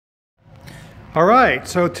All right,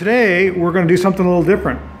 so today we're going to do something a little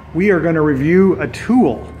different. We are going to review a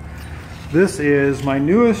tool. This is my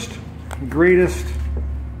newest, greatest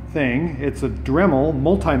thing. It's a Dremel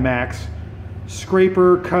Multi-Max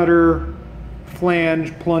scraper, cutter,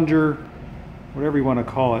 flange, plunger, whatever you want to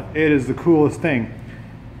call it. It is the coolest thing.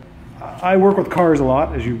 I work with cars a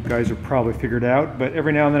lot, as you guys have probably figured out, but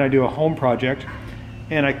every now and then I do a home project,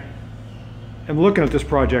 and I am looking at this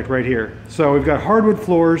project right here. So we've got hardwood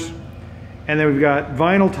floors, and then we've got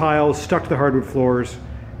vinyl tiles stuck to the hardwood floors,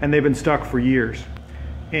 and they've been stuck for years.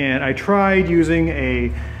 And I tried using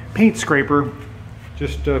a paint scraper,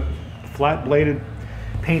 just a flat bladed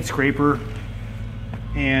paint scraper,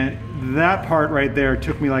 and that part right there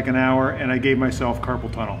took me like an hour, and I gave myself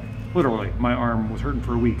carpal tunnel. Literally, my arm was hurting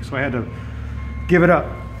for a week, so I had to give it up.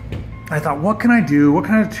 I thought, what can I do? What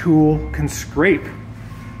kind of tool can scrape?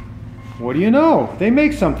 What do you know? They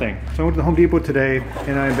make something. So I went to the Home Depot today,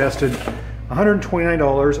 and I invested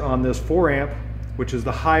 $129 on this 4 amp, which is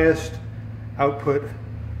the highest output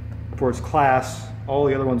for its class. All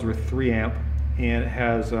the other ones were 3 amp, and it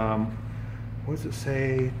has, what does it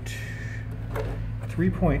say?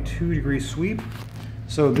 3.2 degree sweep.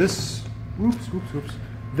 So this,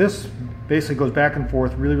 this basically goes back and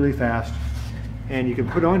forth really, really fast, and you can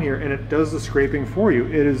put on here and it does the scraping for you.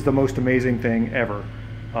 It is the most amazing thing ever,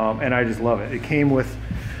 and I just love it. It came with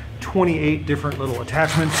 28 different little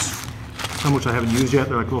attachments, some which I haven't used yet.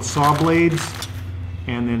 They're like little saw blades,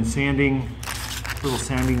 and then little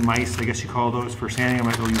sanding mice, I guess you call those for sanding. I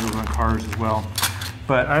might go use those on cars as well.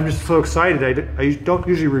 But I'm just so excited. I don't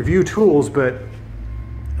usually review tools, but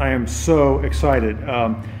I am so excited.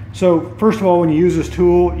 So first of all, when you use this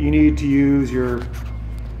tool, you need to use your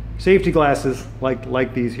safety glasses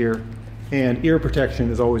like these here, and ear protection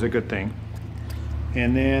is always a good thing.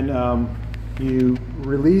 And then you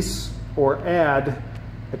release or add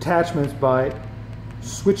attachments by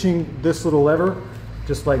switching this little lever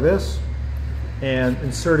just like this and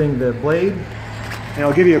inserting the blade. And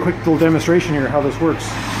I'll give you a quick little demonstration here how this works.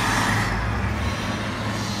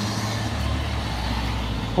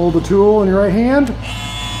 Hold the tool in your right hand,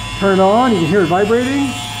 turn it on, you can hear it vibrating,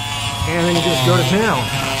 and then you just go to town.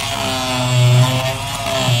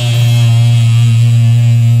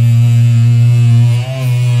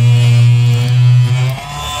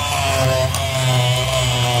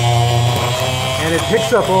 And it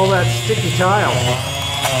picks up all that sticky tile.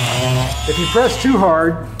 If you press too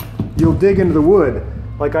hard, you'll dig into the wood,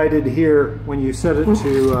 like I did here when you set it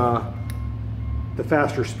to the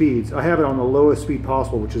faster speeds. I have it on the lowest speed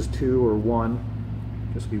possible, which is 2 or 1.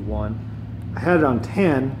 This would be 1. I had it on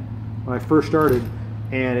 10 when I first started,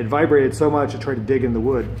 and it vibrated so much it tried to dig in the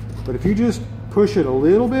wood. But if you just push it a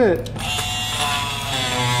little bit,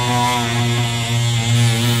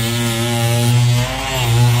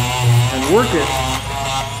 and work it,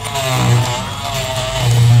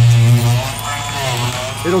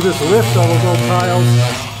 it'll just lift all those old tiles.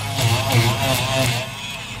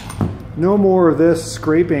 No more of this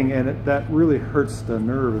scraping, and that really hurts the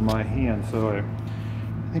nerve in my hand, so I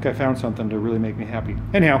think I found something to really make me happy.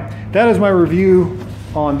 Anyhow, that is my review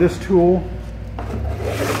on this tool,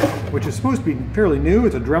 which is supposed to be fairly new.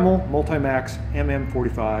 It's a Dremel Multi-Max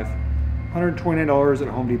MM45, $129 at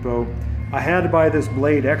Home Depot. I had to buy this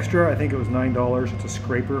blade extra. I think it was $9. It's a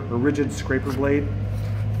scraper, a rigid scraper blade.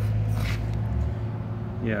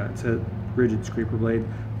 Yeah, it's a rigid scraper blade,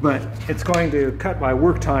 but it's going to cut my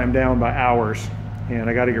work time down by hours, and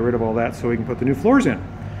I got to get rid of all that so we can put the new floors in.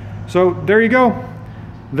 So there you go.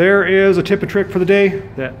 There is a tip and trick for the day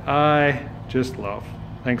that I just love.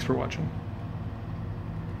 Thanks for watching.